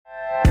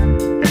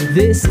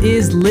This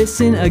is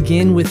Listen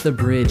Again with the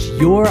Bridge,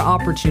 your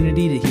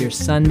opportunity to hear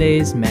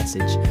Sunday's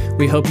message.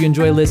 We hope you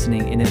enjoy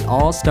listening, and it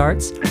all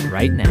starts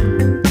right now.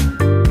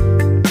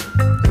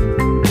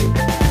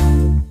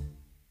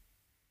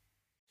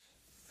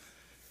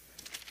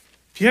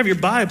 If you have your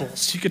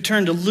Bibles, you could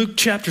turn to Luke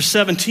chapter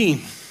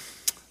 17.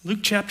 Luke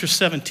chapter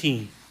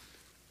 17.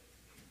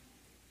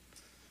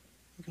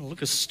 We're going to look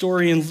at a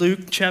story in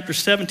Luke chapter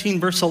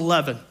 17, verse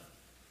 11.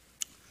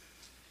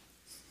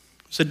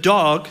 There's a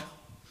dog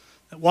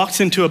that walks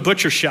into a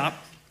butcher shop,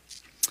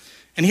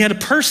 and he had a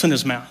purse in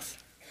his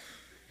mouth.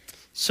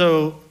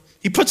 So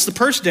he puts the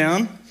purse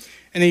down,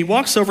 and he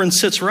walks over and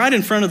sits right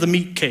in front of the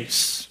meat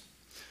case.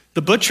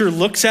 The butcher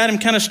looks at him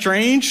kind of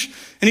strange,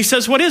 and he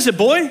says, "What is it,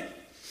 boy?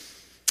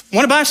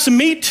 Want to buy some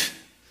meat?"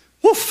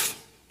 "Woof,"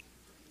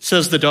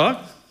 says the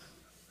dog.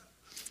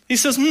 He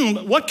says,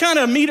 "What kind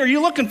of meat are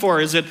you looking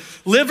for? Is it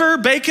liver,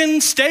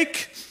 bacon,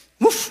 steak?"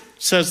 "Woof,"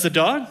 says the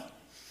dog.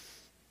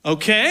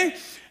 "Okay.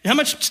 How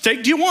much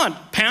steak do you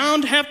want?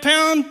 Pound, half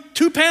pound,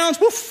 2 pounds?"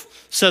 "Woof,"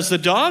 says the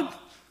dog.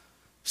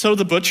 So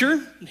the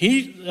butcher,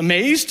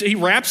 amazed, he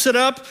wraps it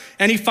up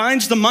and he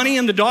finds the money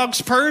in the dog's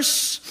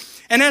purse.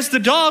 And as the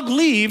dog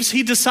leaves,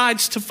 he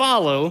decides to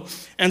follow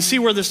and see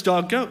where this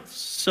dog goes.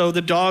 So the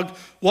dog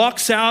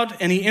walks out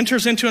and he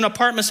enters into an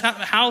apartment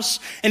house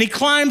and he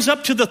climbs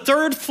up to the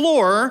 3rd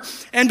floor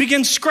and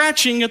begins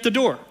scratching at the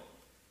door.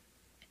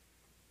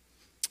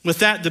 With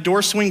that, the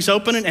door swings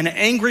open and an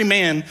angry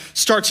man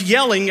starts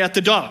yelling at the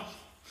dog.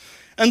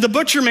 And the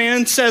butcher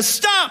man says,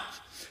 "Stop!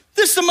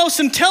 This is the most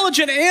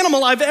intelligent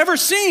animal I've ever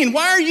seen.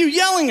 Why are you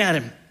yelling at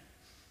him?"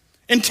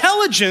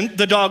 "Intelligent,"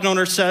 the dog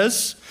owner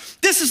says.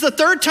 "This is the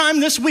 3rd time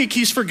this week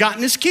he's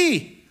forgotten his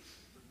key."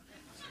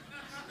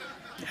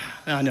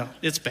 Yeah, I know,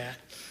 it's bad.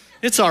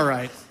 It's all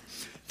right.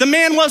 The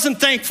man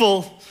wasn't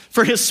thankful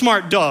for his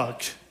smart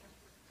dog.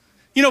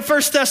 You know,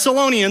 1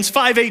 Thessalonians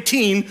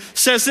 5:18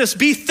 says this: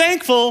 "Be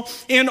thankful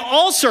in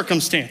all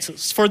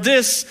circumstances, for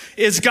this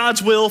is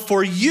God's will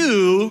for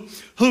you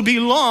who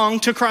belong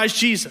to Christ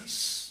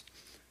Jesus."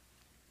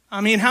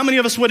 I mean, how many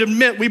of us would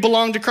admit we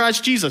belong to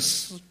Christ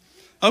Jesus?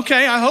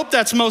 Okay, I hope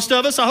that's most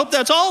of us. I hope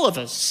that's all of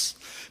us.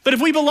 But if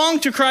we belong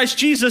to Christ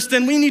Jesus,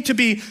 then we need to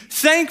be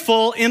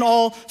thankful in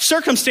all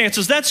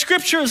circumstances. That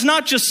scripture is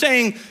not just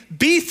saying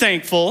be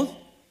thankful.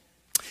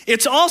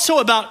 It's also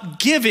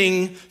about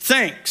giving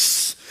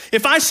thanks.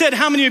 If I said,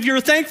 how many of you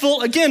are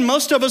thankful? Again,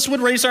 most of us would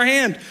raise our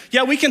hand.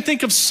 Yeah, we can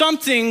think of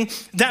something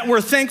that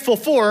we're thankful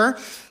for,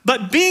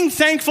 but being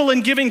thankful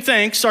and giving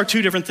thanks are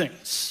two different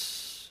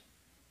things.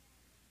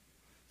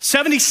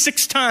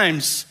 76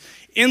 times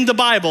in the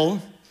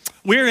Bible,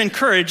 we're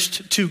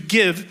encouraged to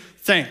give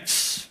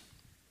thanks.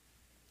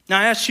 Now,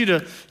 I asked you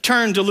to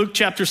turn to Luke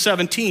chapter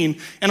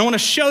 17, and I want to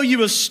show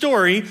you a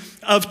story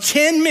of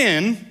 10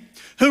 men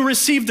who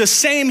received the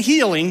same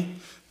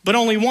healing, but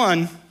only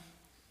one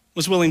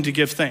was willing to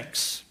give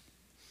thanks.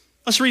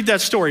 Let's read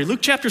that story.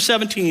 Luke chapter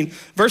 17,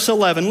 verse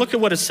 11. Look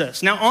at what it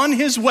says. Now, on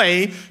his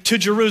way to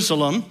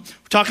Jerusalem,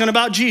 we're talking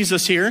about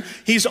Jesus here.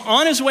 He's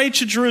on his way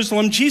to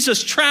Jerusalem.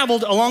 Jesus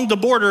traveled along the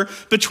border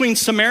between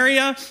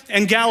Samaria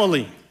and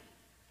Galilee.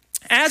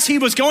 As he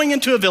was going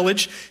into a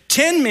village,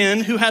 10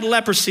 men who had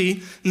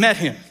leprosy met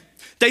him.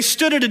 They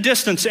stood at a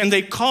distance and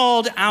they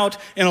called out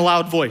in a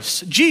loud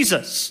voice,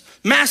 "Jesus,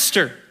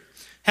 Master,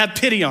 have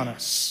pity on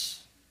us."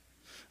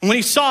 And when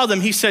he saw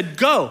them, he said,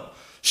 "Go,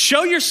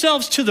 show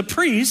yourselves to the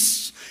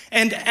priests."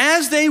 And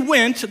as they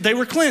went, they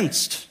were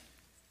cleansed.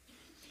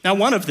 Now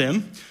one of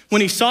them,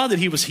 when he saw that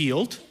he was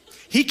healed,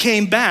 he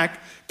came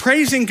back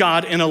praising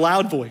God in a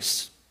loud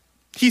voice.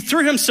 He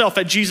threw himself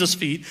at Jesus'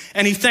 feet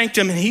and he thanked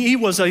him. He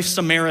was a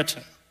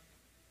Samaritan.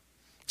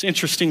 It's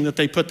interesting that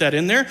they put that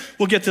in there.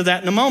 We'll get to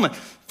that in a moment.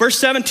 Verse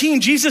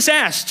 17, Jesus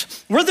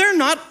asked, were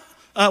not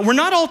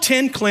all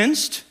 10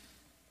 cleansed?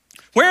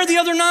 Where are the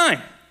other 9?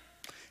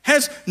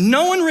 Has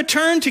no one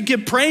returned to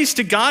give praise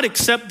to God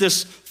except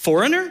this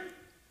foreigner?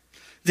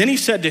 Then he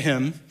said to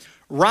him,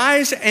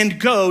 "Rise and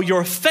go,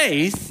 your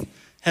faith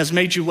has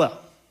made you well."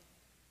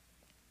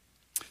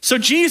 So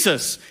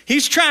Jesus,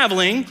 he's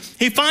traveling.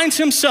 He finds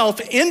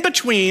himself in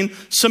between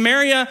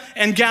Samaria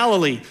and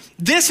Galilee.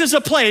 This is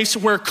a place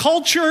where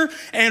culture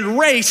and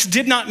race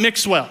did not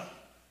mix well.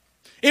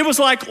 It was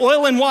like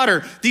oil and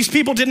water. These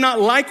people did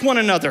not like one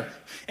another.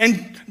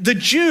 And the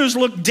Jews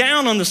looked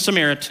down on the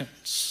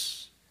Samaritans.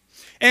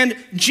 And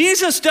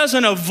Jesus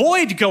doesn't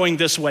avoid going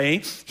this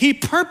way. He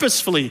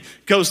purposefully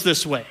goes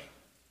this way.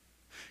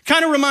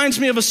 Kind of reminds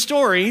me of a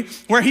story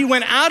where he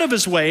went out of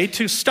his way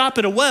to stop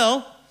at a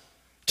well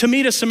to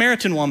meet a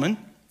Samaritan woman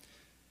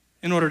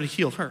in order to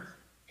heal her.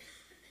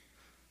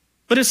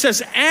 But it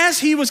says, as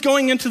he was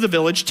going into the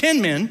village,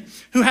 10 men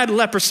who had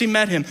leprosy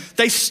met him.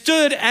 They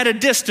stood at a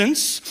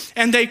distance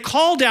and they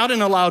called out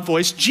in a loud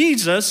voice,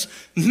 "Jesus,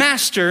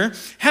 Master,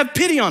 have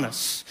pity on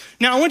us."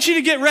 Now, I want you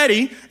to get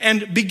ready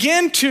and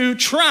begin to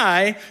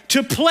try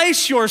to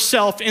place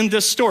yourself in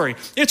this story.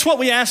 It's what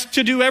we ask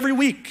to do every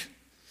week.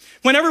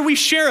 Whenever we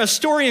share a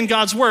story in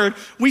God's word,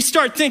 we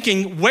start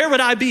thinking, where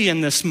would I be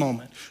in this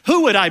moment?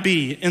 Who would I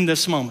be in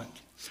this moment?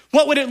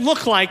 What would it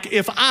look like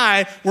if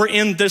I were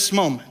in this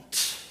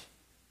moment?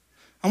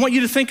 I want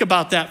you to think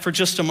about that for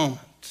just a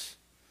moment.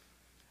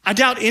 I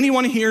doubt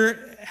anyone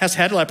here has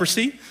had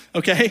leprosy,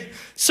 okay?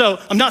 So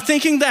I'm not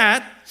thinking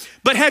that,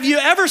 but have you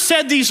ever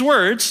said these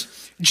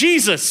words,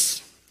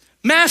 Jesus,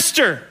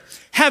 Master,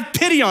 have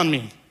pity on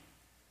me?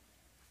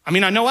 I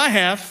mean, I know I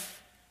have.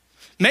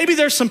 Maybe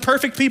there's some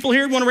perfect people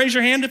here. Want to raise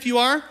your hand if you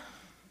are?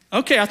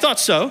 Okay, I thought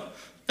so.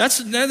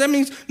 That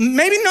means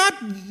maybe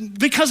not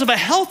because of a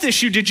health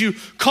issue did you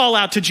call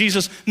out to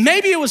Jesus.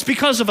 Maybe it was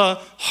because of a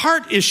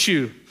heart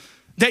issue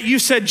that you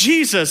said,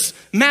 Jesus,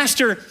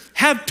 Master,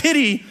 have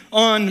pity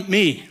on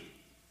me.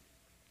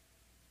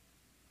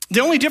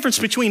 The only difference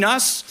between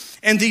us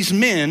and these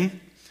men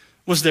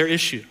was their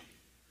issue.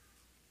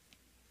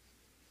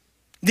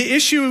 The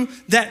issue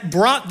that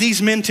brought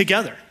these men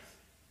together.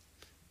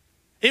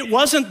 It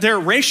wasn't their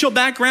racial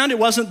background. It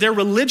wasn't their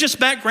religious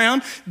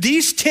background.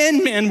 These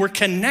 10 men were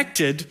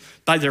connected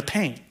by their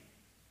pain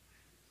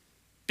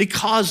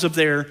because of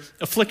their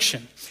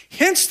affliction.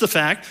 Hence the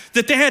fact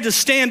that they had to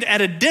stand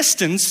at a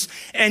distance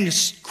and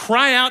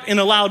cry out in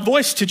a loud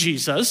voice to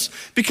Jesus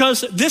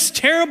because this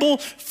terrible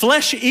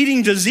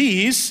flesh-eating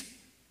disease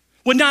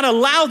would not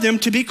allow them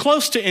to be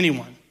close to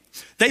anyone.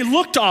 They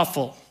looked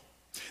awful.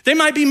 They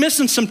might be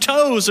missing some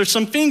toes or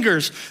some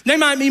fingers. They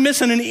might be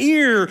missing an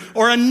ear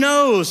or a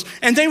nose,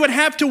 and they would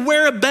have to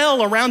wear a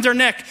bell around their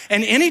neck.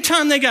 And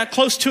anytime they got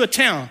close to a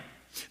town,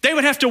 they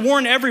would have to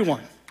warn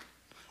everyone,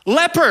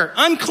 leper,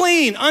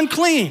 unclean,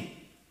 unclean.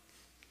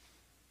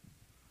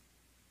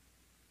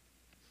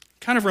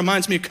 Kind of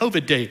reminds me of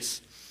COVID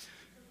days.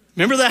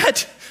 Remember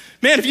that?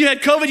 Man, if you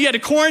had COVID, you had to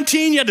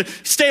quarantine, you had to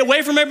stay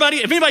away from everybody.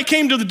 If anybody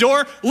came to the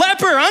door,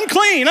 leper,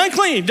 unclean,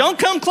 unclean, don't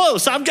come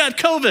close, I've got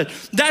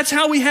COVID. That's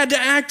how we had to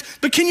act.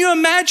 But can you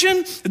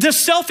imagine the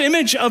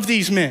self-image of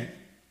these men?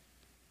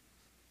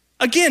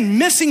 Again,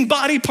 missing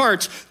body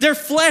parts, their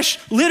flesh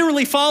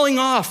literally falling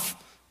off.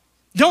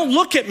 Don't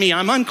look at me,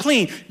 I'm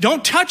unclean.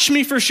 Don't touch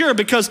me for sure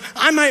because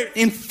I might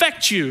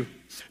infect you.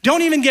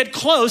 Don't even get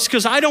close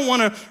because I don't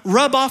want to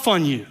rub off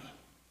on you.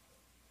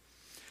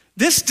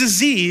 This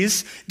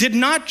disease did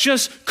not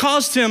just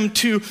cause them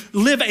to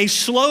live a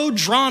slow,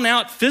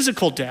 drawn-out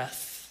physical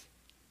death.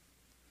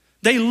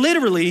 They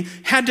literally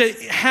had to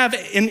have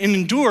and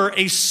endure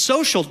a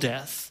social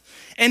death,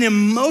 an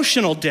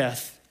emotional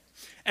death,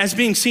 as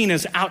being seen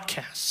as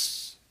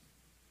outcasts.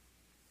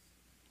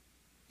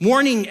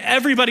 Warning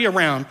everybody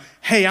around,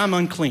 hey, I'm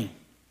unclean.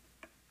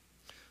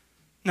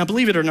 Now,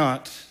 believe it or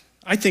not,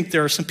 I think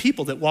there are some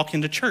people that walk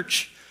into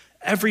church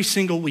every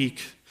single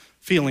week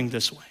feeling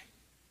this way.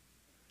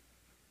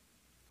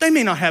 They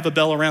may not have a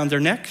bell around their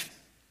neck.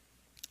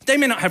 They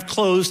may not have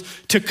clothes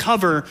to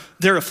cover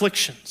their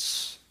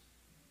afflictions.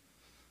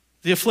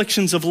 The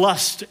afflictions of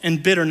lust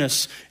and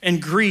bitterness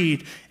and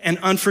greed and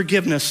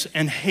unforgiveness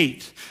and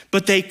hate.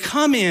 But they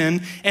come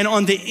in and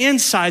on the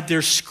inside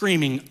they're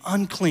screaming,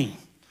 unclean,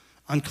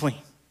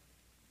 unclean.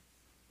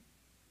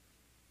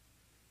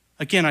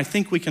 Again, I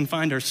think we can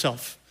find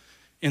ourselves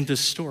in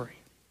this story.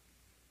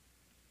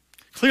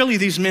 Clearly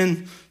these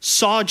men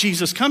saw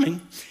Jesus coming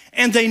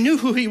and they knew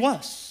who he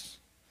was.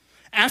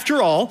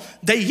 After all,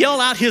 they yell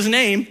out his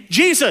name,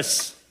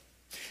 Jesus.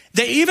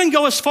 They even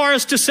go as far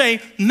as to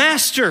say,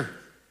 Master,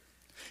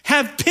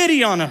 have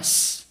pity on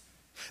us.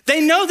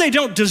 They know they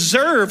don't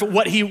deserve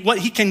what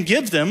he can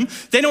give them.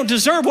 They don't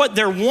deserve what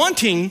they're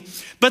wanting,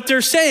 but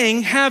they're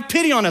saying, have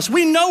pity on us.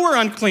 We know we're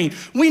unclean.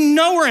 We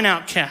know we're an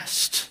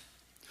outcast.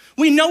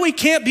 We know we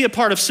can't be a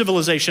part of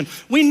civilization.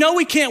 We know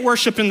we can't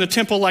worship in the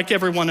temple like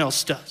everyone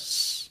else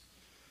does.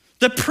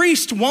 The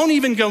priest won't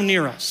even go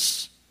near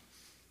us.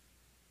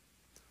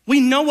 We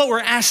know what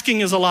we're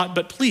asking is a lot,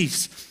 but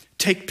please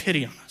take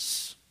pity on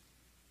us.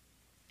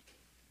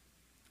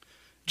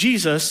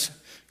 Jesus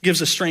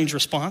gives a strange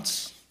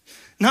response.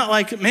 Not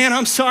like, man,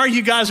 I'm sorry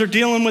you guys are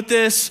dealing with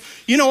this.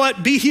 You know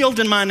what? Be healed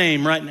in my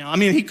name right now. I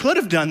mean, he could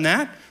have done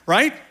that,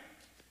 right?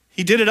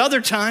 He did it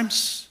other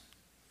times.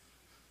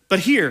 But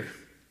here,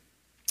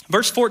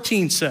 verse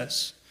 14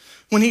 says,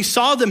 when he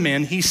saw the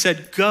men, he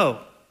said, go,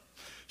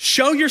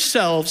 show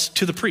yourselves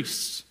to the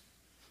priests.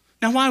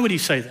 Now, why would he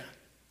say that?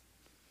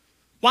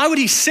 Why would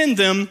he send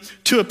them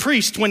to a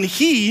priest when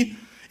he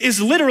is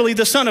literally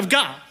the Son of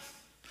God?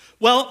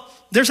 Well,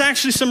 there's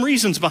actually some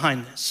reasons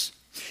behind this.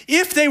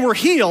 If they were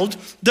healed,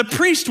 the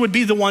priest would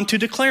be the one to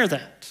declare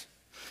that.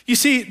 You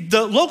see,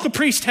 the local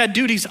priest had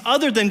duties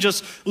other than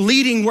just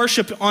leading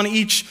worship on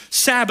each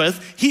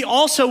Sabbath. He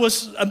also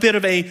was a bit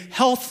of a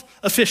health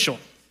official.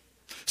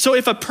 So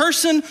if a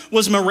person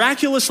was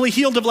miraculously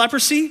healed of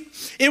leprosy,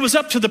 it was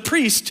up to the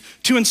priest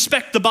to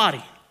inspect the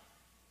body.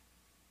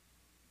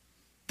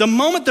 The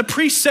moment the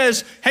priest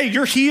says, hey,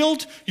 you're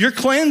healed, you're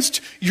cleansed,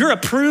 you're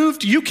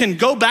approved, you can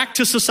go back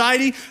to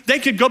society, they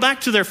could go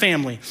back to their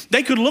family.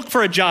 They could look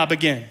for a job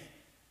again.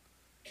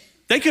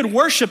 They could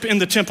worship in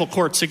the temple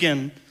courts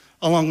again,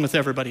 along with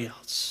everybody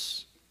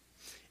else,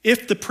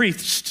 if the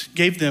priest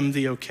gave them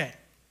the okay.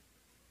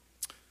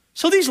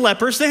 So these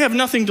lepers, they have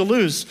nothing to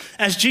lose,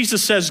 as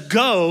Jesus says,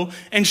 go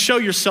and show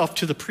yourself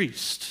to the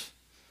priest.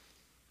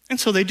 And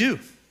so they do.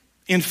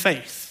 in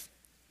faith.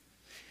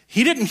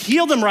 He didn't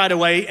heal them right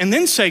away and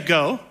then say,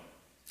 go.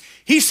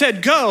 He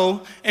said,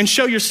 go and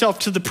show yourself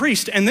to the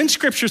priest. And then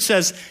scripture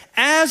says,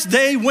 as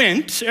they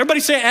went, everybody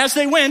say, as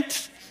they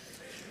went,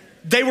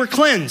 they were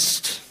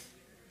cleansed.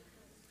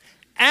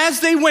 As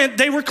they went,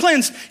 they were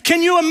cleansed.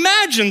 Can you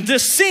imagine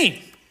this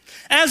scene?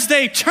 As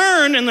they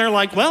turn and they're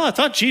like, well, I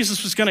thought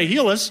Jesus was going to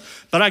heal us,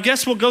 but I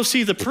guess we'll go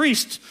see the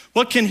priest.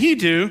 What can he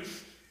do?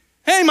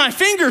 Hey, my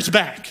finger's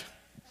back.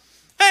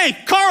 Hey,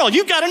 Carl,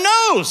 you've got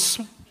a nose.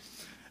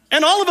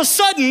 And all of a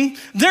sudden,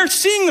 they're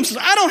seeing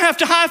themselves. I don't have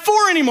to high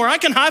four anymore. I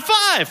can high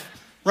five,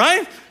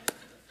 right?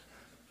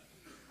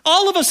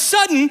 All of a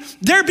sudden,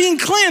 they're being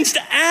cleansed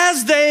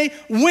as they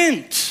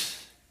went.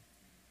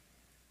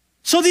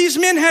 So these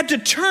men had to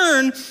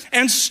turn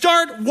and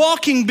start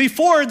walking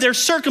before their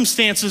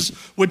circumstances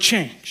would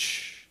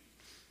change.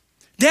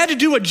 They had to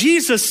do what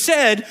Jesus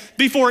said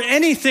before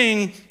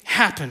anything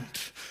happened.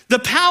 The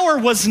power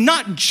was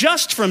not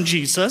just from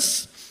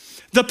Jesus.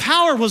 The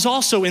power was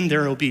also in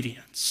their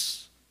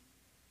obedience.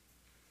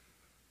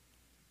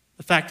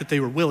 The fact that they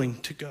were willing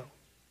to go.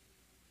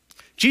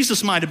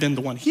 Jesus might have been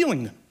the one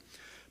healing them,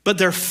 but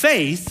their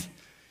faith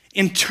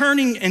in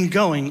turning and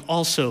going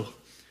also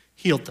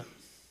healed them.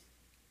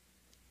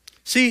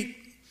 See,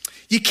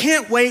 you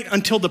can't wait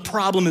until the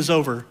problem is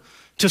over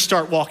to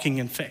start walking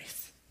in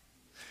faith.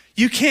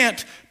 You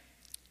can't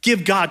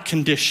give God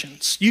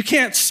conditions. You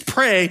can't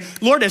pray,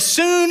 Lord, as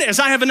soon as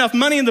I have enough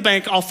money in the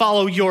bank, I'll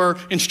follow your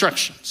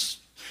instructions.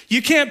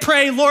 You can't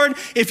pray, Lord,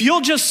 if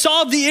you'll just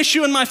solve the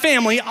issue in my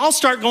family, I'll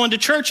start going to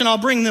church and I'll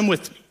bring them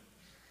with me.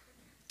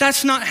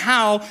 That's not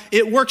how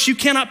it works. You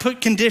cannot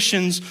put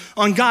conditions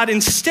on God.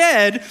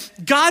 Instead,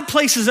 God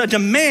places a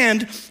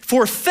demand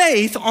for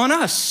faith on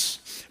us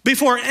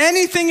before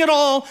anything at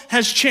all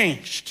has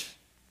changed.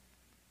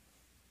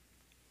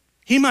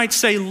 He might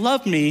say,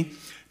 love me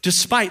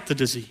despite the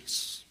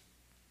disease.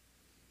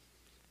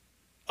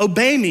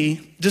 Obey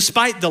me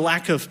despite the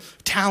lack of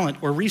talent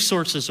or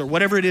resources or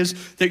whatever it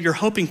is that you're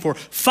hoping for.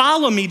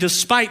 Follow me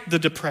despite the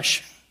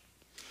depression.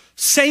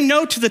 Say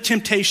no to the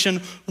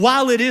temptation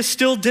while it is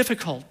still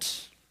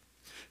difficult.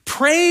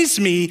 Praise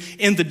me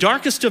in the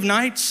darkest of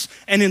nights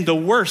and in the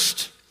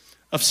worst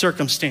of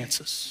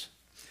circumstances.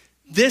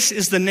 This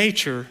is the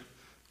nature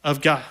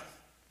of God,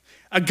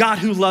 a God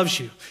who loves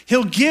you.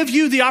 He'll give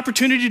you the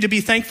opportunity to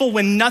be thankful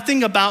when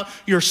nothing about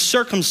your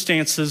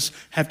circumstances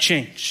have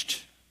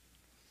changed.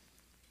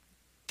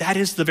 That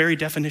is the very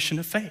definition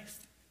of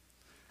faith.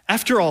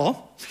 After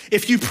all,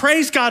 if you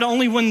praise God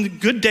only when the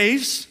good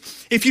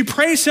days, if you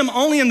praise him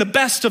only in the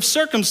best of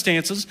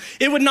circumstances,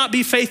 it would not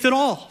be faith at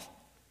all.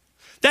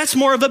 That's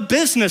more of a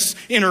business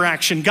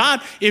interaction.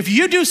 God, if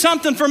you do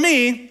something for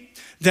me,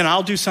 then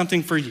I'll do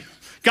something for you.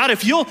 God,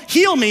 if you'll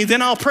heal me,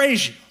 then I'll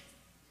praise you.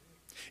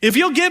 If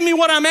you'll give me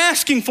what I'm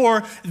asking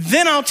for,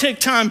 then I'll take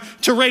time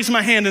to raise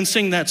my hand and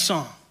sing that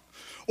song.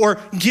 Or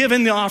give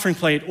in the offering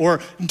plate, or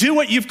do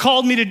what you've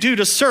called me to do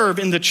to serve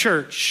in the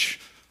church.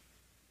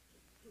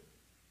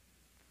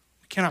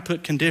 We cannot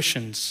put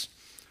conditions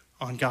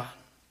on God.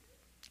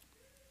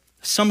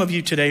 Some of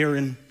you today are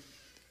in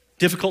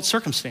difficult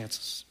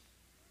circumstances,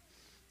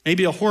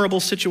 maybe a horrible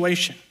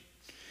situation.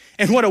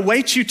 And what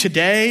awaits you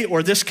today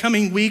or this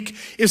coming week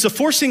is a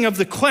forcing of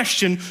the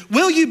question,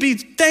 will you be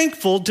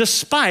thankful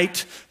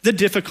despite the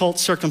difficult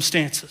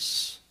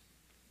circumstances?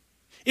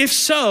 If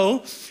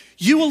so,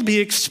 you will be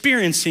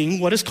experiencing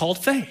what is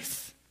called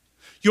faith.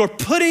 You're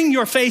putting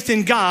your faith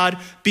in God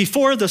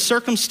before the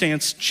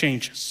circumstance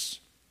changes.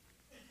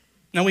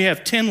 Now we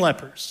have 10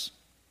 lepers,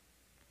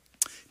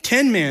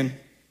 10 men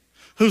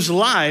whose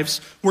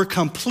lives were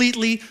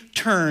completely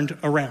turned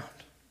around.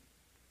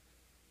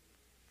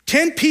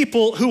 10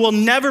 people who will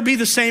never be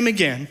the same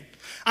again.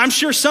 I'm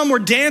sure some were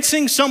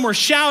dancing, some were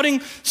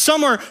shouting,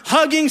 some are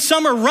hugging,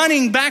 some are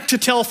running back to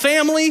tell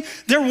family.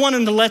 They're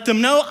wanting to let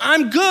them know,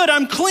 I'm good,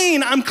 I'm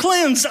clean, I'm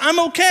cleansed, I'm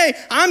okay,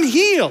 I'm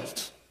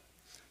healed.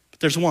 But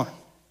there's one.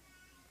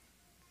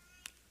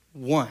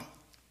 One.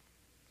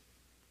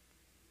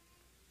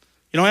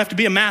 You don't have to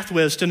be a math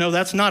whiz to know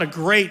that's not a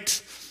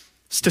great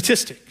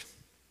statistic.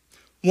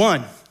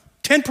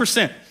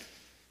 10%.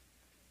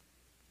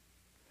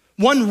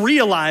 One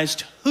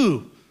realized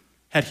who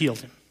had healed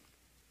him.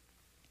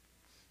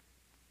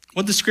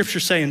 What did the scripture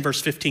say in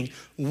verse 15?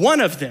 One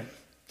of them,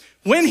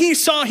 when he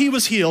saw he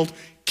was healed,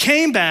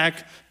 came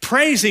back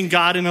praising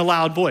God in a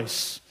loud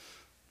voice.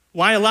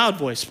 Why a loud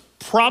voice?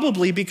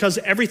 Probably because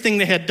everything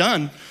they had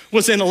done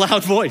was in a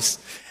loud voice.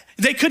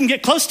 They couldn't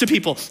get close to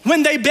people.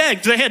 When they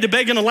begged, they had to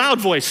beg in a loud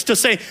voice to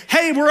say,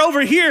 hey, we're over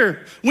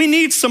here. We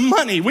need some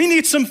money. We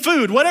need some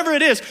food. Whatever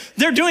it is,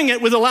 they're doing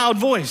it with a loud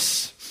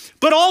voice.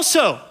 But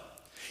also,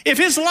 if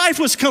his life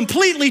was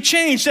completely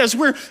changed as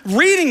we're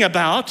reading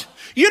about,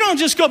 you don't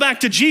just go back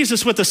to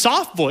Jesus with a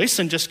soft voice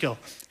and just go,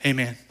 hey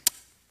man,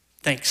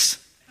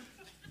 thanks.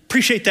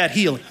 Appreciate that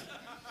healing.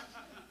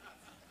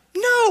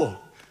 No,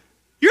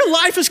 your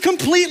life is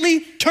completely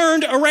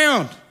turned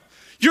around.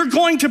 You're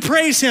going to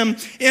praise him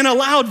in a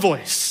loud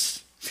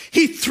voice.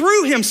 He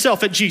threw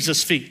himself at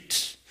Jesus'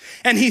 feet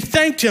And he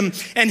thanked him,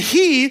 and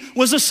he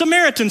was a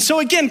Samaritan. So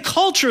again,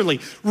 culturally,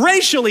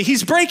 racially,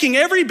 he's breaking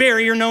every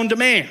barrier known to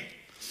man.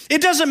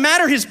 It doesn't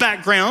matter his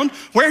background,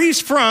 where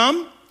he's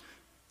from,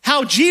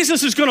 how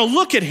Jesus is going to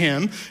look at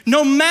him,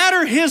 no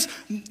matter his,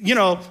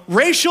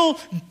 racial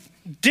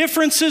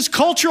differences,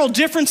 cultural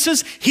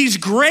differences, he's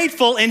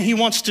grateful and he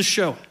wants to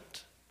show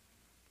it.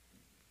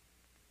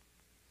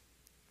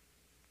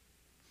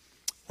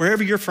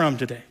 Wherever you're from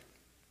today,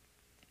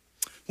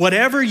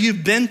 whatever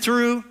you've been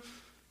through,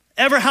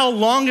 ever how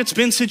long it's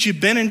been since you've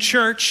been in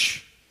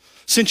church,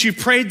 since you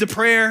prayed the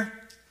prayer,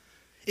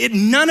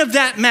 none of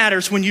that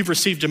matters when you've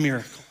received a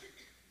miracle.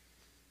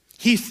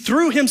 He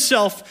threw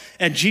himself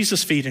at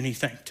Jesus' feet and he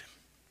thanked him.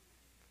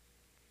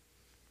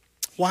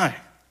 Why?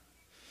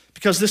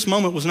 Because this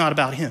moment was not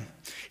about him.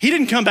 He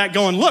didn't come back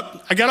going,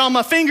 look, I got all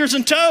my fingers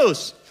and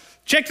toes.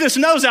 Check this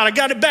nose out, I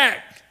got it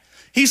back.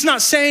 He's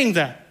not saying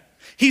that.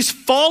 He's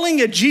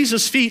falling at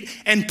Jesus' feet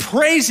and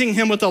praising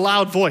him with a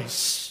loud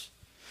voice.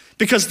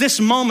 Because this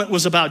moment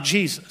was about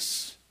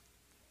Jesus.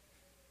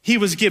 He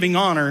was giving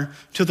honor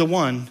to the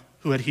one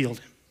who had healed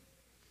him.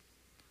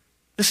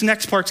 This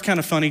next part's kind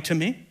of funny to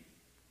me.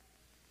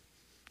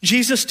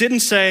 Jesus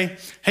didn't say,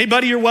 hey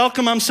buddy, you're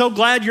welcome. I'm so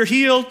glad you're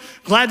healed.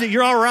 Glad that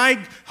you're all right.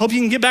 Hope you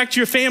can get back to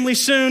your family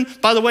soon.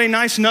 By the way,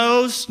 nice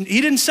nose. He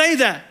didn't say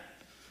that.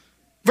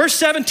 Verse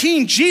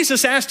 17,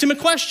 Jesus asked him a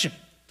question.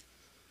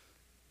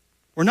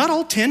 Were not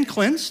all 10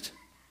 cleansed?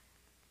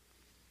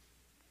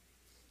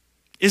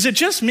 Is it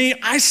just me?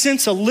 I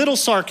sense a little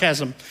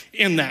sarcasm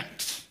in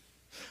that.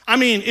 I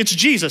mean, it's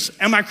Jesus.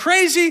 Am I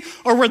crazy?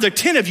 Or were there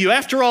 10 of you?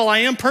 After all, I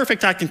am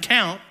perfect. I can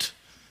count.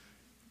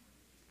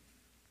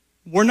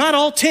 Were not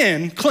all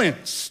 10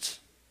 cleansed?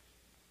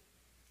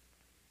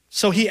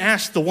 So he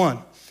asked the one,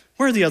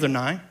 where are the other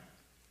 9?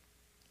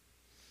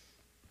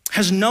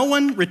 Has no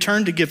one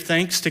returned to give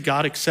thanks to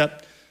God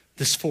except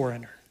this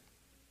foreigner?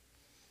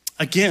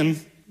 Again,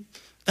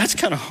 that's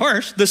kind of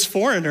harsh, this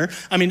foreigner.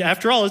 I mean,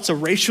 after all, it's a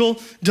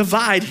racial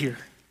divide here.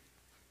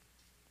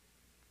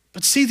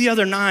 But see, the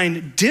other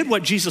 9 did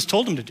what Jesus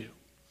told them to do.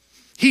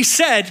 He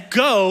said,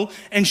 go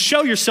and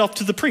show yourself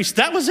to the priest.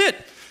 That was it.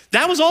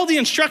 That was all the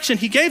instruction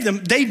he gave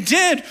them. They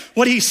did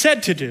what he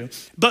said to do.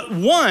 But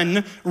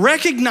one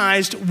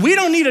recognized we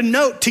don't need a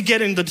note to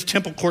get into the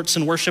temple courts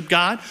and worship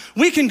God.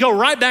 We can go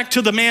right back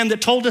to the man that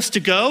told us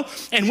to go,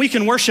 and we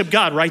can worship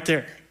God right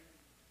there.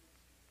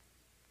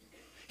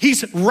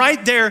 He's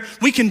right there.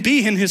 We can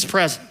be in his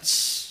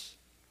presence.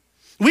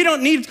 We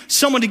don't need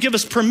someone to give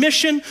us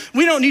permission.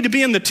 We don't need to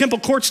be in the temple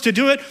courts to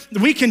do it.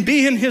 We can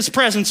be in his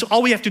presence.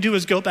 All we have to do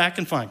is go back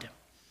and find him.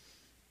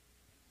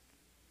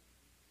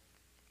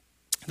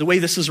 The way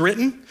this is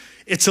written,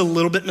 it's a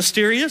little bit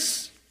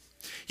mysterious.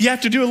 You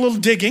have to do a little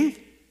digging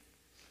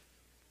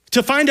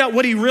to find out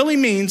what he really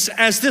means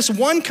as this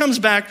one comes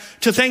back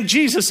to thank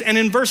Jesus. And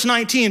in verse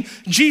 19,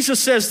 Jesus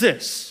says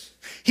this.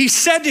 He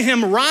said to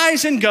him,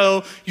 rise and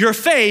go, your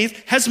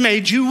faith has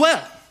made you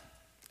well.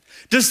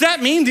 Does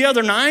that mean the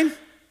other 9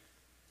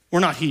 were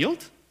not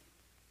healed?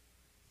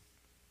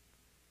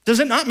 Does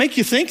it not make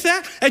you think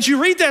that? As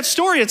you read that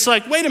story, it's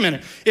like, wait a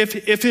minute.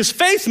 If his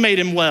faith made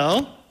him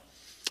well,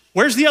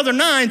 where's the other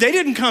 9? They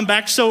didn't come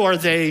back, so are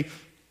they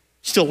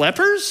still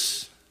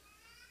lepers?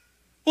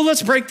 Well,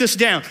 let's break this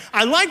down.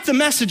 I like the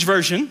Message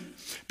version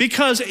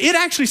because it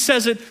actually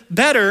says it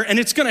better, and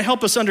it's going to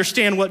help us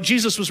understand what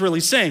Jesus was really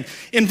saying.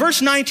 In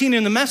verse 19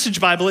 in the Message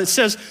Bible, it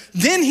says,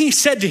 then he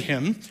said to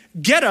him,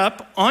 get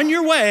up, on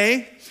your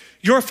way,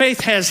 your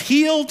faith has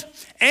healed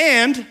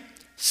and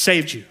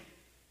saved you.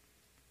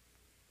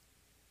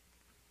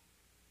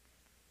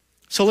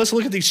 So let's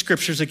look at these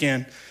scriptures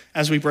again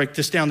as we break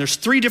this down. There's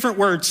 3 different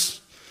words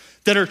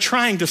that are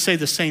trying to say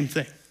the same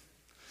thing.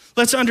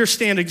 Let's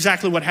understand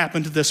exactly what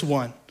happened to this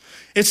one.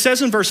 It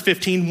says in verse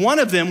 15, one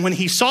of them, when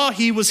he saw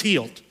he was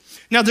healed.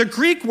 Now, the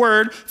Greek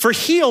word for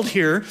healed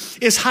here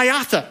is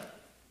hiatha,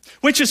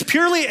 which is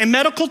purely a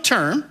medical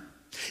term.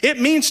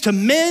 It means to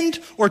mend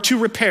or to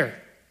repair.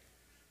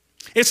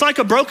 It's like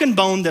a broken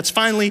bone that's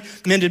finally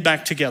mended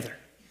back together.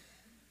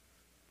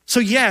 So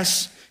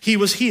yes, he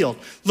was healed.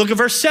 Look at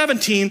verse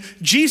 17.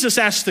 Jesus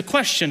asked the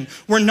question,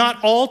 were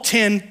not all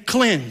 10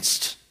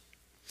 cleansed?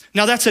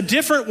 Now that's a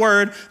different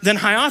word than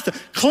hiatha.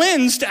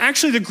 Cleansed,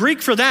 actually the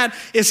Greek for that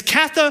is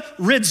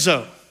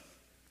katharizo.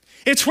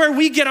 It's where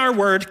we get our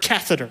word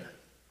catheter.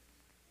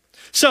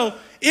 So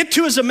it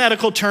too is a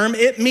medical term.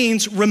 It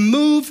means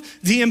remove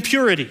the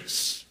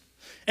impurities.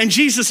 And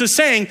Jesus is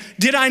saying,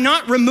 did I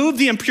not remove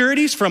the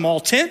impurities from all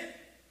 10?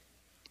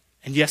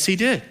 And yes, he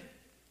did.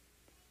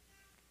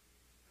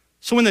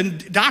 So when the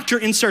doctor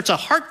inserts a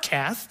heart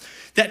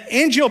cath, that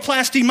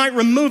angioplasty might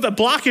remove a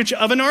blockage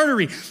of an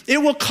artery. It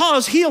will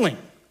cause healing.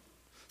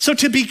 So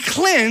to be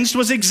cleansed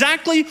was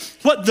exactly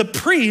what the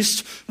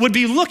priest would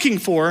be looking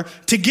for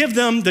to give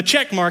them the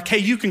check mark. Hey,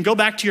 you can go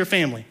back to your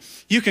family.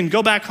 You can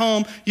go back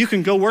home. You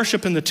can go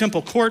worship in the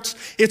temple courts.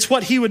 It's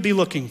what he would be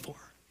looking for.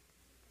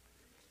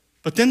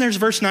 But then there's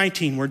verse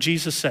 19 where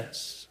Jesus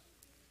says,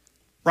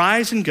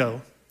 rise and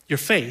go. Your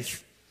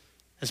faith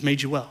has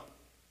made you well.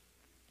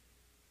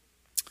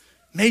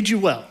 Made you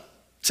well.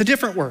 It's a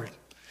different word.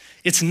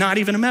 It's not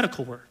even a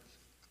medical word.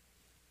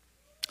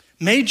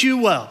 Made you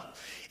well.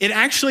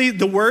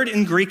 The word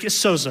in Greek is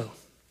sozo,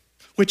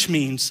 which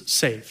means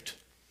saved.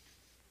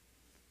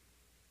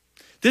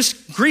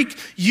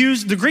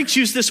 The Greeks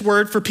use this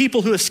word for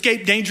people who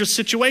escape dangerous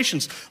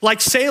situations,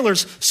 like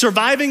sailors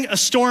surviving a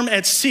storm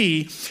at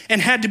sea and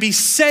had to be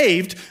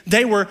saved.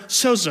 They were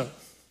sozo.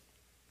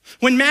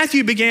 When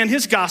Matthew began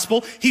his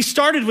gospel, he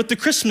started with the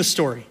Christmas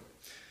story.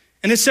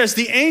 And it says,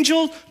 the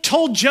angel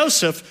told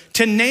Joseph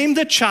to name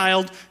the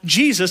child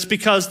Jesus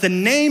because the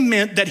name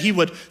meant that he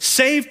would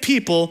save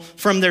people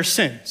from their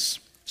sins.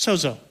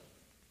 Sozo.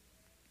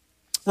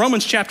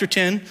 Romans chapter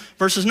 10,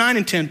 verses 9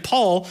 and 10,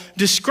 Paul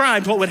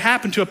described what would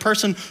happen to a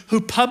person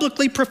who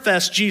publicly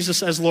professed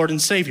Jesus as Lord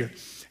and Savior.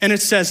 And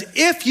it says,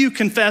 if you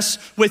confess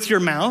with your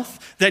mouth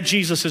that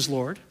Jesus is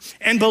Lord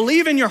and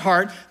believe in your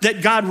heart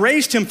that God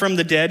raised him from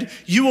the dead,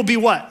 you will be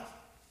what?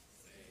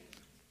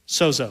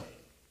 Sozo.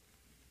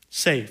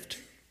 Saved.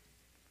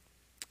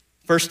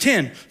 Verse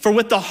 10, for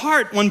with the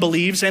heart one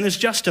believes and is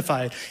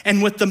justified,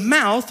 and with the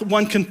mouth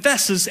one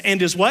confesses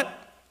and is what?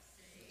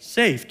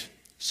 Saved.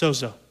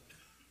 Sozo.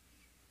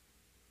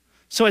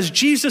 So as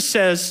Jesus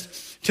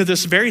says to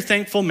this very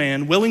thankful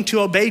man, willing to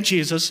obey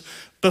Jesus,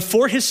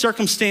 before his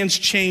circumstances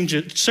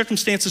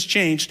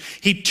changed,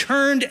 he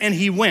turned and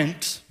he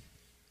went.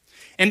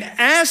 And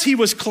as he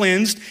was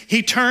cleansed,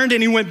 he turned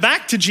and he went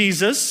back to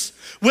Jesus,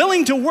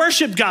 willing to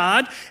worship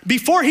God.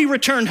 Before he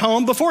returned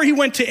home, before he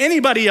went to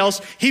anybody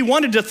else, he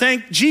wanted to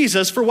thank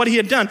Jesus for what he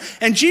had done.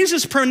 And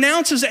Jesus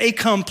pronounces a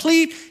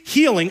complete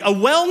healing, a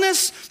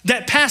wellness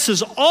that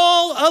passes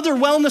all other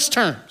wellness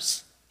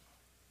terms.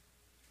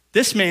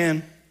 This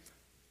man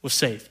was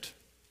saved.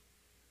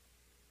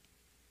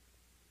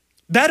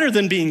 Better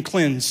than being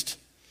cleansed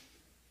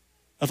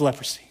of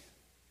leprosy.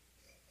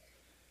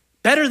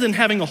 Better than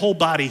having a whole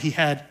body, he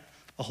had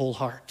a whole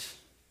heart.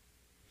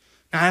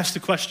 Now, I asked the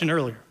question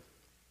earlier.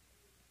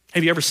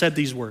 Have you ever said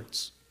these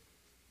words?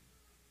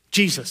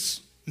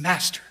 Jesus,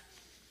 Master,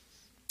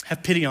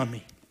 have pity on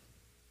me.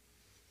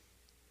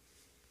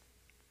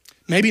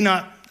 Maybe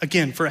not,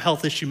 again, for a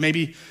health issue.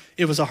 Maybe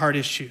it was a heart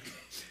issue.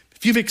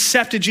 If you've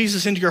accepted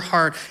Jesus into your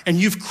heart and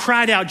you've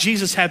cried out,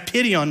 Jesus, have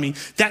pity on me,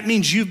 that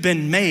means you've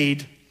been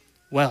made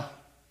well.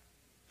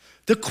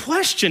 The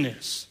question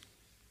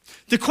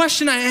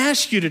I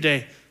ask you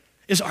today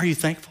is, are you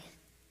thankful?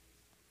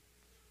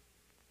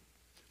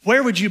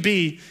 Where would you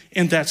be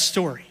in that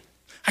story?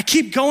 I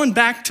keep going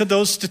back to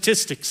those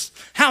statistics.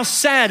 How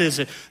sad is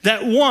it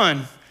that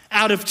 1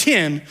 out of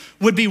 10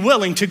 would be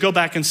willing to go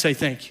back and say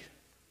thank you?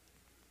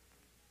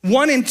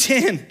 1 in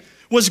 10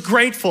 was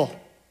grateful.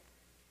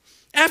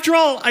 After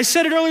all, I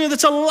said it earlier,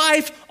 that's a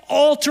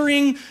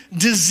life-altering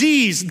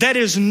disease that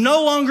is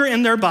no longer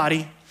in their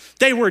body.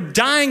 They were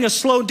dying a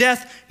slow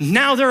death,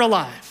 now they're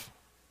alive.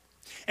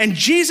 And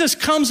Jesus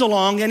comes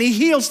along and he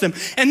heals them.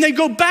 And they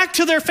go back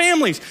to their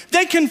families.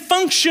 They can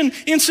function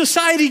in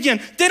society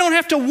again. They don't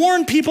have to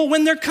warn people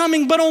when they're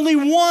coming, but only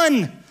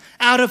 1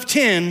 out of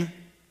 10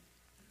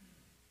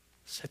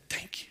 said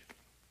thank you.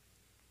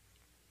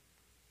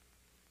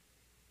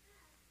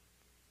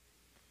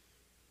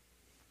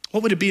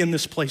 What would it be in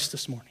this place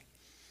this morning?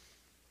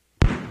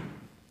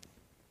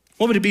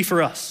 What would it be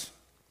for us?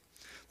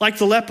 Like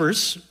the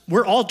lepers,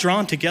 we're all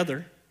drawn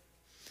together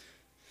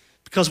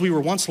because we were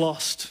once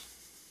lost,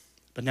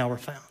 but now we're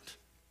found.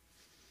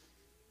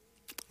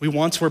 We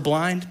once were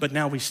blind, but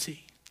now we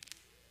see.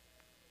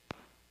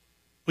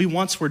 We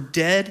once were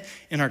dead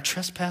in our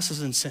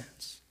trespasses and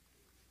sins,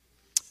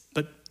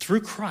 but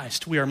through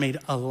Christ, we are made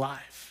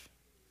alive.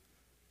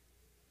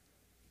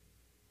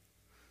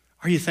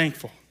 Are you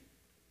thankful?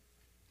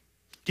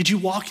 Did you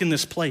walk in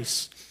this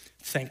place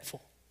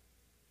thankful?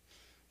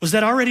 Was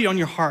that already on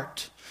your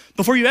heart?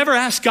 Before you ever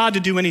asked God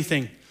to do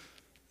anything,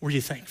 were you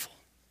thankful?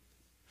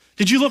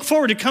 Did you look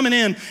forward to coming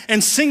in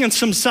and singing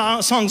some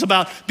songs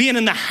about being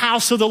in the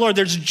house of the Lord?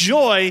 There's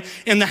joy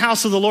in the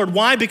house of the Lord.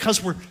 Why?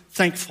 Because we're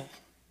thankful.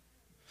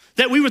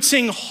 That we would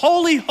sing,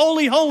 holy,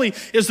 holy, holy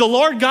is the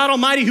Lord God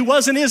Almighty who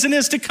was and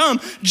is to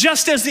come,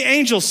 just as the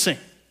angels sing,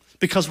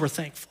 because we're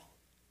thankful.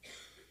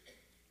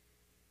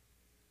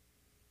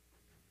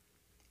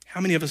 How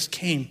many of us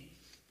came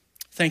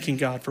thanking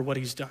God for what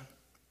he's done?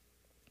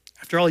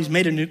 After all, he's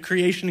made a new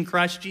creation in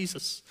Christ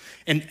Jesus.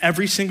 And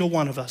every single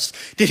one of us.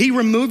 Did he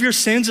remove your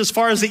sins as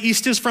far as the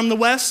east is from the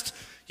west?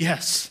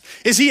 Yes.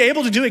 Is he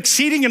able to do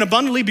exceeding and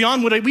abundantly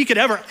beyond what we could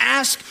ever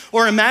ask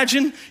or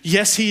imagine?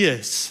 Yes, he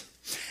is.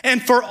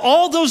 And for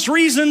all those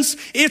reasons,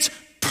 it's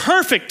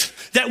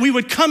perfect that we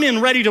would come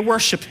in ready to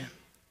worship him.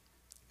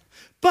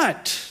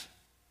 But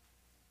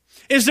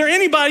is there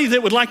anybody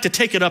that would like to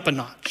take it up a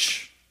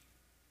notch?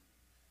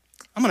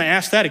 I'm going to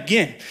ask that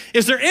again.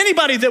 Is there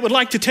anybody that would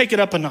like to take it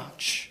up a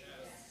notch?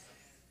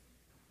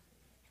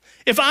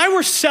 If I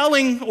were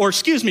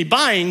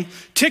buying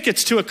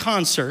tickets to a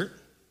concert,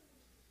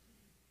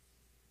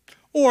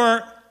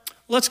 or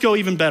let's go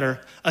even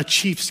better, a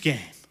Chiefs game.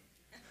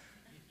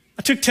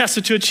 I took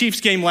Tessa to a Chiefs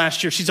game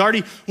last year. She's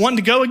already wanting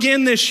to go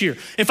again this year.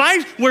 If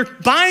I were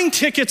buying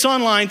tickets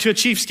online to a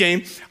Chiefs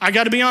game, I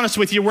got to be honest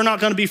with you, we're not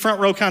going to be front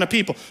row kind of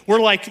people.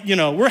 We're like,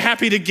 we're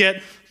happy to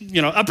get,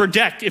 upper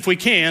deck if we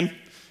can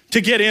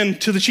to get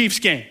into the Chiefs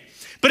game.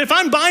 But if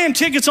I'm buying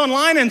tickets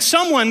online and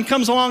someone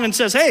comes along and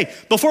says, hey,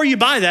 before you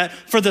buy that,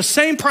 for the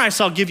same price,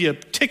 I'll give you a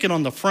ticket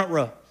on the front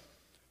row.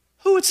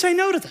 Who would say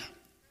no to that?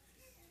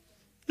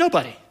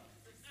 Nobody.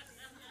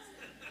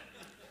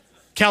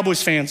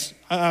 Cowboys fans,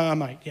 I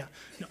might, yeah.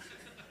 No.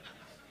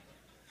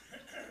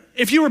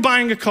 If you were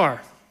buying a car,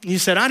 and you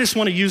said, I just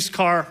want a used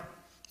car,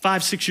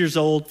 5, 6 years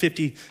old,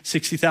 50,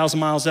 60,000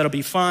 miles, that'll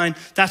be fine.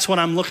 That's what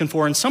I'm looking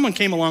for. And someone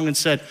came along and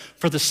said,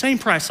 for the same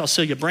price, I'll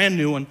sell you a brand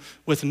new one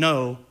with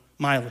no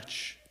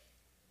mileage.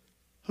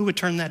 Who would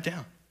turn that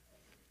down?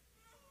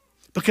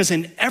 Because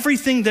in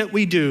everything that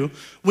we do,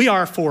 we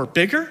are for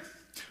bigger,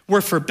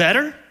 we're for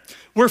better,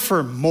 we're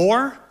for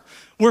more,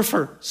 we're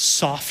for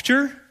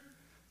softer,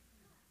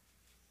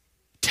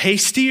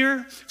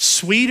 tastier,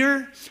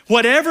 sweeter,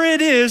 whatever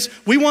it is,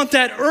 we want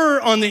that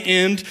on the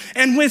end.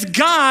 And with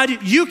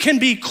God, you can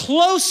be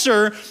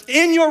closer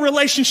in your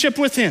relationship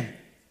with him.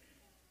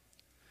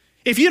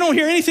 If you don't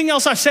hear anything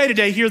else I say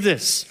today, hear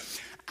this.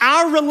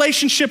 Our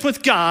relationship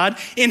with God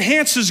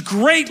enhances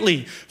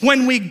greatly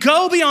when we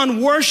go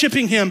beyond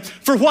worshiping him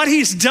for what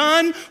he's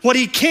done, what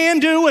he can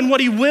do, and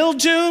what he will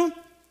do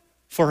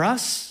for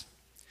us.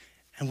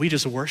 And we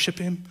just worship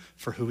him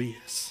for who he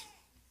is.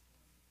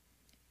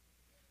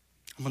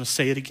 I'm going to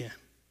say it again.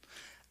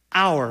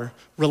 Our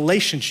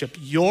relationship,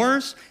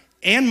 yours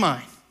and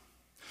mine,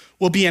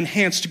 will be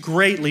enhanced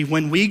greatly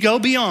when we go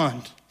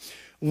beyond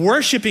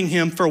worshiping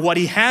him for what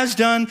he has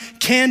done,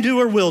 can do,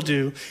 or will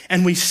do,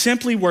 and we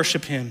simply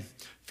worship him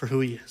for who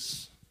he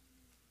is.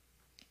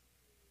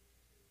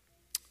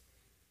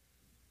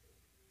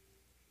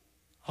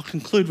 I'll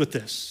conclude with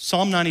this.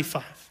 Psalm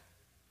 95.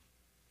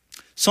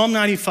 Psalm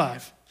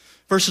 95,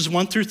 verses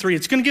 1 through 3.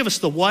 It's going to give us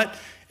the what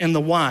and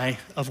the why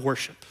of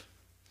worship.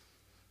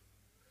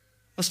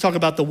 Let's talk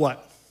about the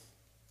what.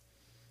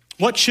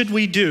 What should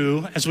we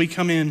do as we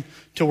come in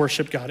to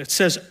worship God? It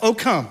says, "Oh,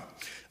 come,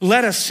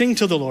 let us sing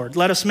to the Lord.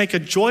 Let us make a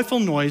joyful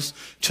noise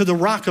to the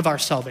rock of our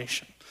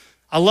salvation."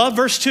 I love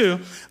verse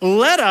 2.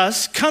 Let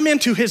us come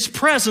into his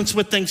presence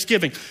with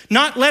thanksgiving.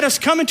 Not let us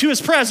come into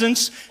his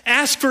presence,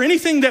 ask for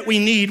anything that we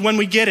need. When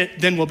we get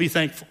it, then we'll be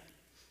thankful.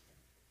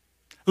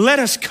 Let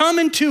us come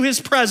into his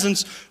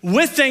presence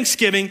with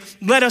thanksgiving.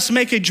 Let us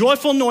make a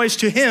joyful noise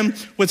to him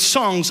with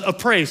songs of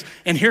praise.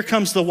 And here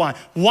comes the why.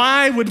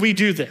 Why would we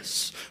do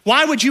this?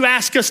 Why would you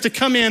ask us to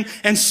come in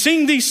and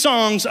sing these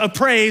songs of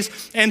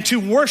praise and to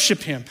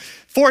worship him?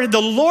 For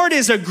the Lord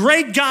is a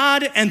great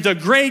God and the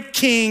great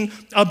King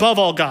above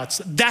all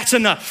gods. That's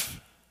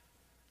enough.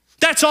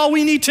 That's all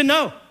we need to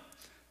know.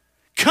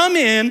 Come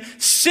in,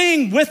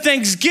 sing with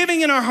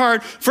thanksgiving in our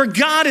heart, for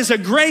God is a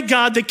great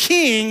God, the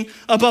King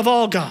above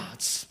all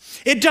gods.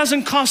 It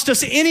doesn't cost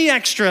us any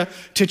extra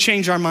to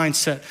change our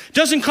mindset. It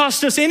doesn't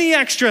cost us any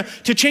extra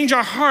to change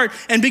our heart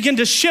and begin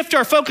to shift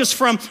our focus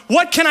from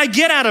what can I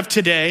get out of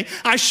today?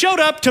 I showed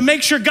up to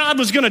make sure God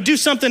was going to do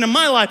something in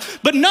my life.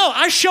 But no,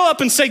 I show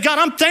up and say, God,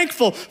 I'm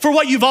thankful for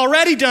what you've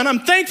already done. I'm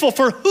thankful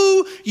for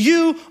who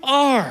you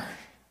are.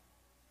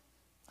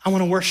 I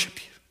want to worship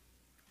you.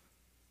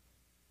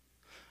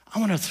 I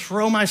want to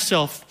throw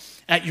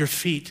myself at your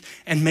feet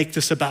and make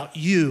this about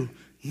you,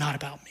 not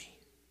about me.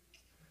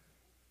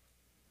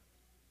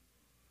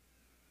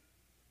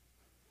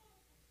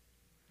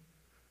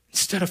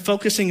 Instead of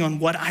focusing on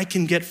what I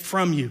can get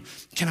from you,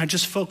 can I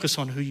just focus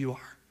on who you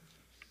are?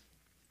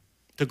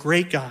 The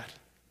great God,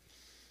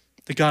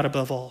 the God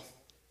above all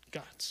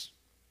gods.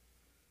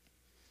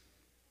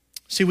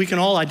 See, we can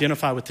all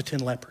identify with the 10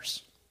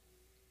 lepers.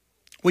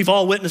 We've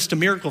all witnessed a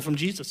miracle from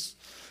Jesus.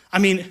 I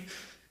mean,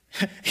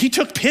 he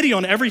took pity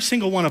on every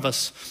single one of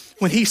us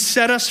when he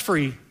set us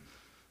free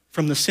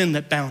from the sin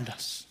that bound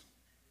us.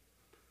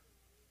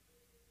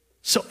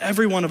 So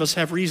every one of us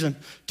have reason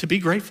to be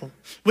grateful.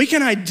 We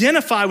can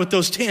identify with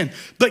those 10,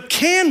 but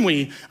can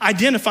we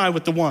identify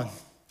with the one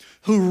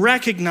who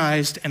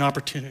recognized an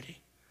opportunity?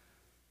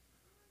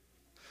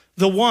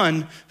 The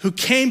one who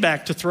came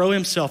back to throw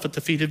himself at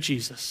the feet of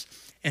Jesus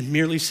and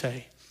merely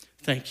say,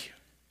 thank you.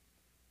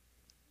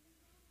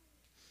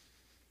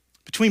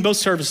 Between both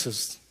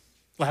services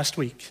last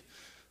week,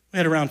 we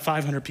had around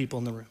 500 people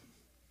in the room.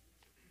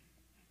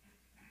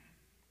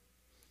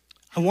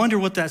 I wonder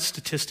what that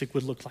statistic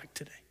would look like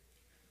today.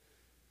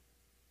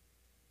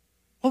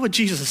 What would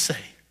Jesus say?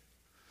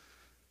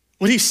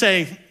 Would he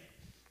say,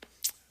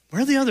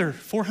 where are the other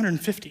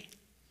 450?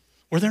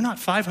 Were there not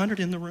 500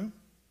 in the room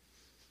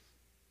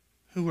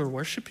who were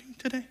worshiping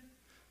today?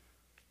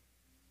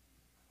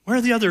 Where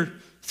are the other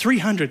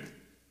 300?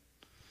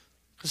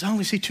 Because I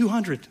only see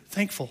 200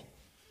 thankful.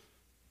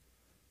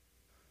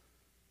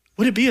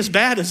 Would it be as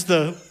bad as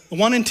the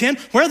 1 in 10?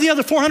 Where are the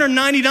other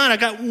 499? I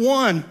got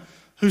one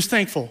who's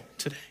thankful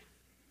today.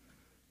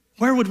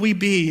 Where would we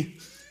be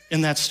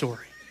in that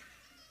story?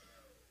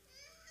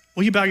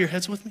 Will you bow your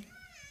heads with me?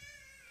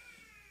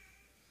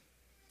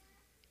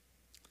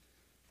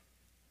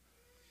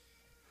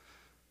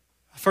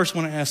 first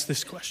want to ask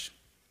this question.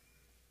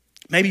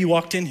 Maybe you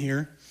walked in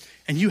here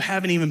and you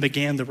haven't even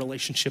began the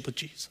relationship with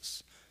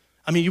Jesus.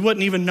 I mean, you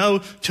wouldn't even know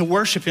to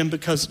worship him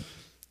because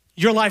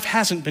your life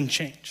hasn't been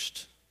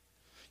changed.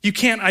 You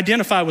can't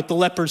identify with the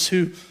lepers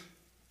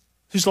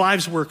whose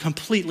lives were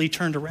completely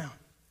turned around.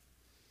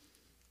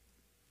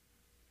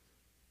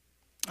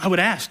 I would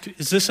ask,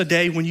 is this a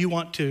day when you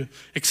want to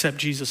accept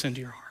Jesus into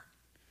your heart?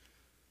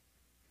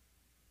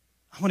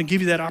 I want to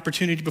give you that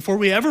opportunity before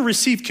we ever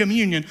receive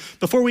communion,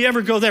 before we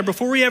ever go there,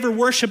 before we ever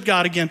worship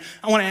God again.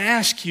 I want to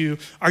ask you,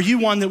 are you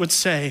one that would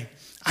say,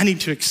 I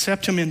need to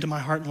accept him into my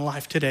heart and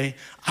life today.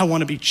 I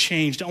want to be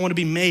changed. I want to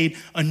be made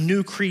a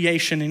new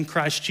creation in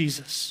Christ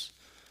Jesus.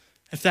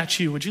 If that's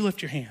you, would you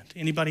lift your hand?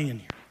 Anybody in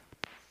here?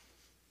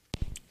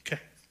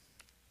 Okay.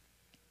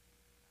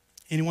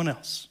 Anyone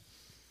else?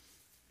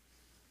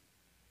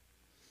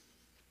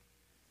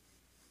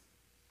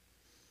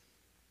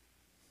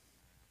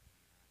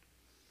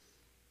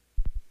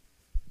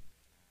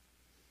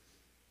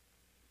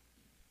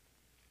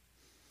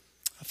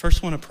 I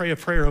first want to pray a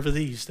prayer over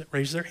these that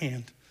raise their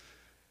hand.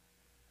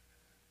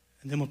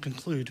 And then we'll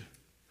conclude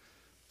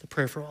the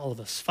prayer for all of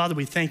us. Father,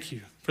 we thank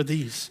you for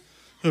these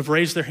who have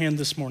raised their hand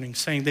this morning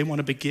saying they want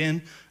to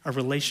begin a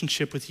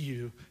relationship with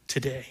you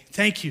today.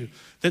 Thank you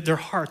that their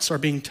hearts are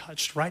being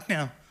touched right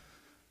now.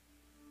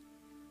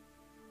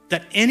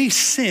 That any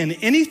sin,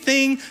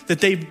 anything that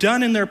they've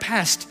done in their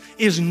past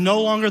is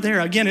no longer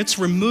there. Again, it's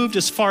removed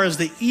as far as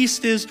the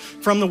east is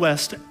from the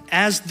west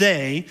as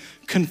they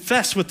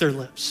confess with their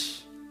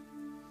lips.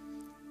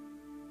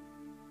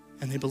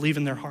 And they believe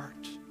in their heart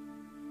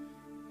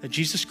that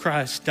Jesus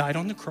Christ died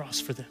on the cross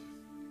for them.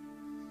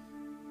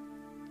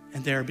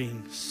 And they are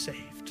being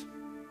saved.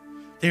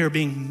 They are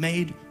being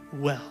made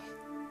well.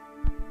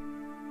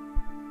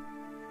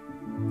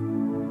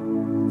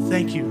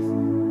 Thank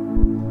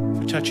you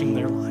for touching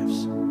their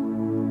lives.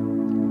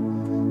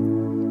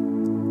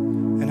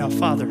 And now,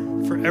 Father,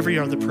 for every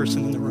other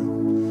person in the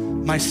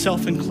room,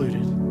 myself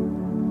included,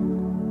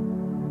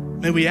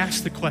 may we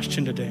ask the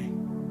question today,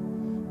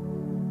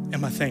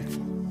 am I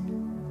thankful?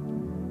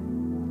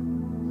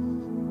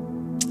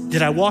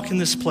 Did I walk in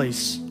this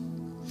place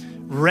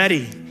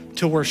ready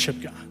to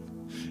worship God,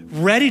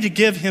 ready to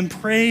give him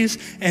praise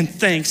and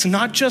thanks,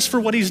 not just for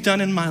what he's done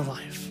in my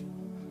life,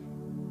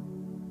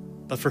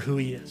 but for who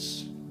he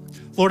is?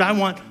 Lord, I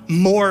want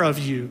more of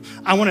you.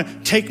 I want to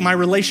take my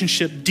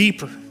relationship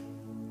deeper.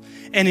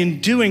 And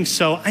in doing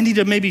so, I need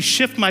to maybe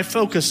shift my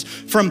focus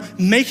from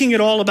making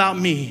it all about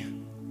me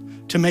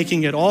to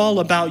making it all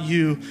about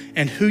you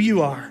and who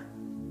you are.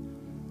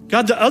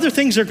 God, the other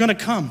things are going to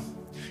come.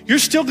 You're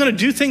still going to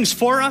do things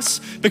for us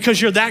because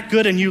you're that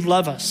good and you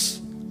love us.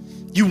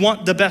 You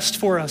want the best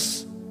for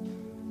us.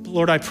 But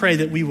Lord, I pray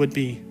that we would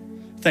be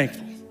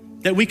thankful,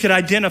 that we could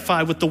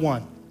identify with the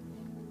one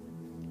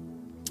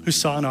who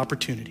saw an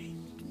opportunity.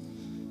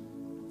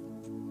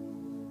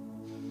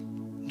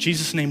 In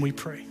Jesus' name we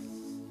pray.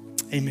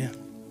 Amen.